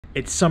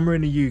It's summer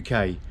in the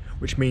UK,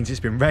 which means it's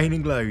been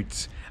raining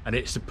loads, and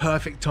it's the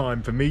perfect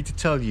time for me to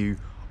tell you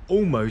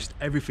almost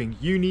everything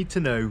you need to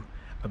know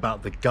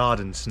about the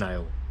garden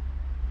snail.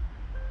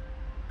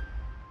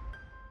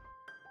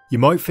 You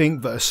might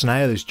think that a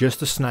snail is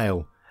just a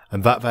snail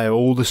and that they are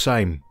all the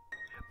same,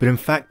 but in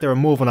fact there are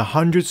more than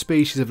 100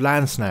 species of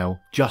land snail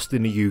just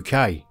in the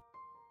UK.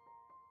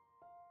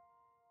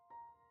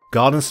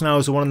 Garden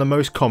snails are one of the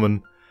most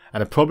common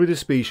and are probably the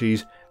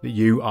species that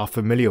you are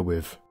familiar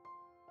with.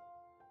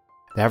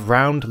 They have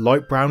round,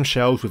 light brown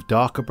shells with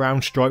darker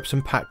brown stripes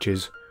and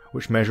patches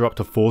which measure up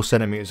to 4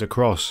 cm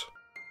across.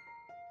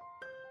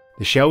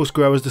 The shells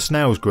grow as the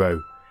snails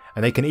grow,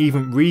 and they can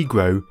even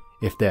regrow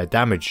if they are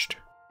damaged.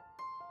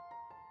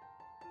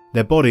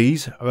 Their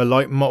bodies are a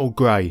light mottled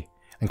grey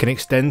and can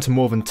extend to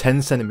more than 10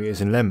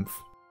 cm in length.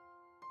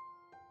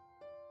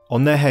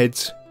 On their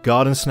heads,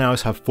 garden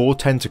snails have 4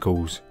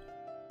 tentacles.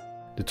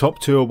 The top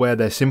 2 are where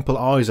their simple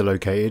eyes are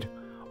located,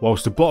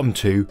 whilst the bottom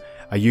 2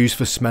 are used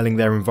for smelling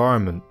their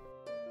environment.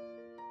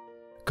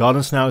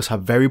 Garden snails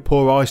have very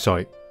poor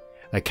eyesight,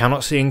 they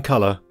cannot see in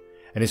colour,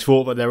 and it's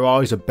thought that their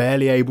eyes are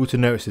barely able to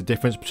notice the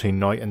difference between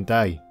night and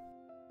day.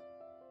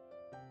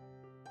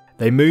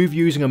 They move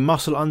using a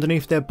muscle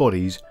underneath their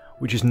bodies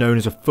which is known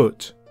as a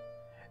foot.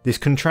 This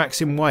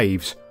contracts in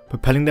waves,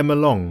 propelling them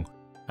along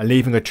and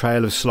leaving a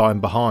trail of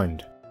slime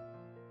behind.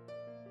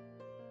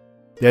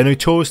 They are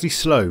notoriously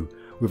slow,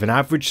 with an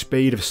average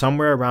speed of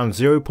somewhere around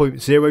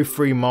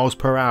 0.03 miles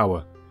per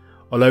hour,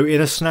 although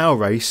in a snail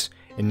race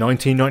in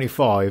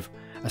 1995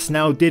 a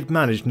snail did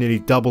manage nearly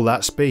double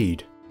that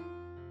speed.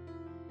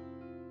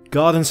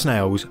 Garden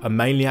snails are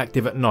mainly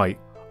active at night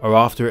or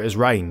after it has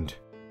rained.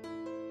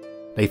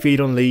 They feed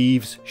on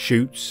leaves,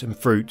 shoots and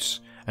fruits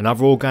and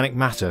other organic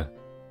matter,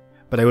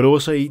 but they will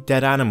also eat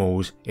dead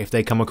animals if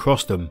they come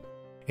across them,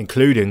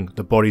 including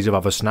the bodies of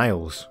other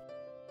snails.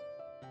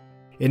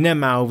 In their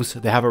mouths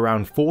they have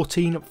around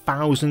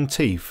 14,000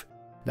 teeth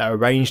that are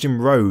arranged in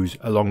rows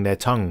along their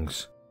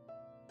tongues.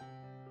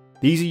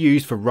 These are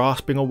used for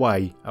rasping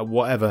away at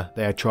whatever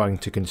they are trying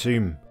to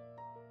consume.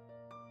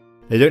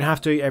 They don't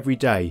have to eat every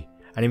day,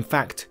 and in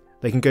fact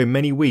they can go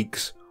many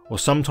weeks or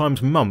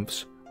sometimes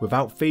months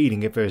without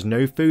feeding if there is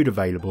no food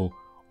available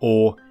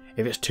or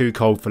if it's too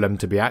cold for them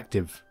to be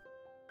active.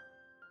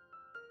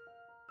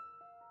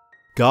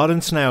 Garden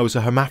snails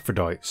are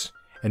hermaphrodites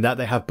in that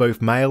they have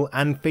both male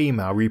and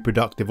female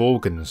reproductive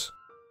organs.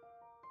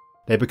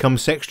 They become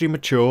sexually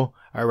mature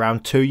at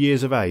around 2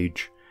 years of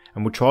age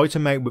and will try to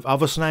mate with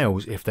other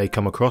snails if they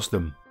come across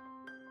them.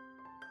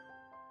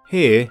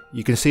 Here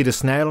you can see the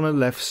snail on the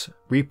left's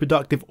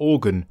reproductive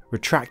organ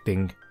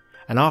retracting,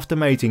 and after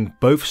mating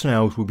both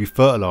snails will be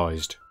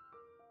fertilised.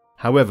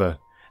 However,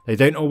 they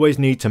don't always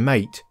need to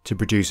mate to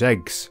produce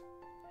eggs.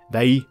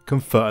 They can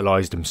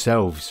fertilise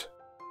themselves.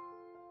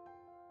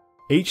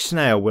 Each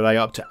snail will lay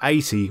up to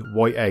 80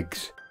 white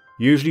eggs,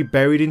 usually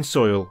buried in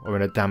soil or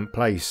in a damp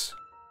place.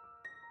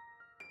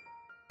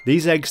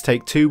 These eggs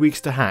take 2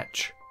 weeks to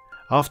hatch,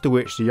 after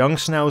which the young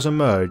snails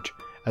emerge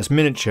as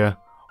miniature,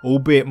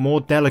 albeit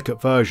more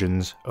delicate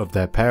versions of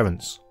their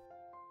parents.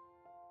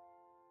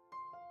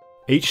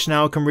 Each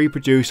snail can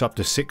reproduce up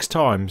to 6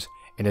 times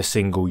in a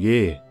single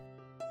year.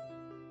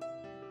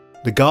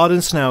 The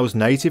garden snail's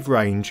native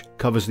range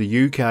covers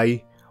the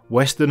UK,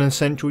 Western and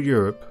Central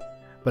Europe,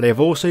 but they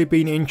have also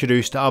been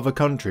introduced to other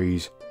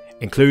countries,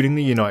 including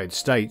the United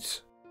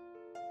States.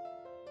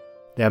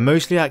 They are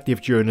mostly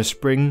active during the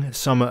spring,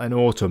 summer and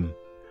autumn,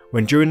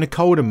 when during the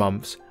colder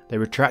months they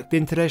retract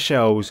into their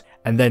shells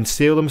and then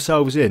seal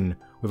themselves in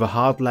with a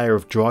hard layer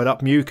of dried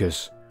up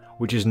mucus,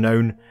 which is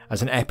known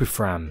as an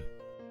epithram.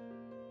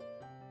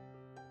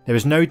 There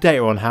is no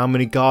data on how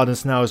many garden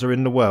snails are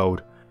in the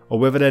world, or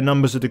whether their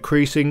numbers are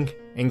decreasing,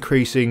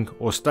 increasing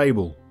or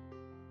stable.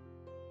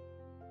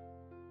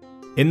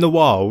 In the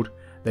wild,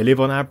 they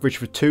live on average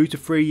for 2 to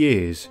 3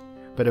 years,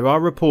 but there are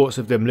reports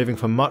of them living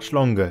for much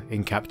longer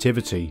in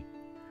captivity,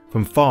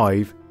 from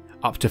 5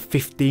 up to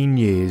 15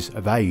 years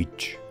of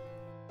age.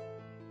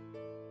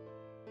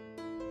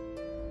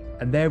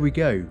 And there we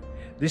go.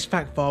 This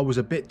fact file was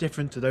a bit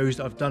different to those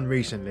that I've done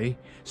recently,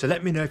 so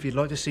let me know if you'd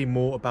like to see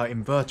more about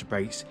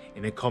invertebrates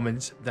in the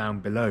comments down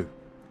below.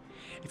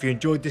 If you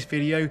enjoyed this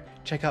video,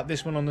 check out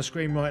this one on the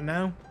screen right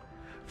now.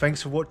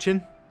 Thanks for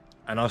watching,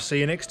 and I'll see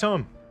you next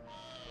time.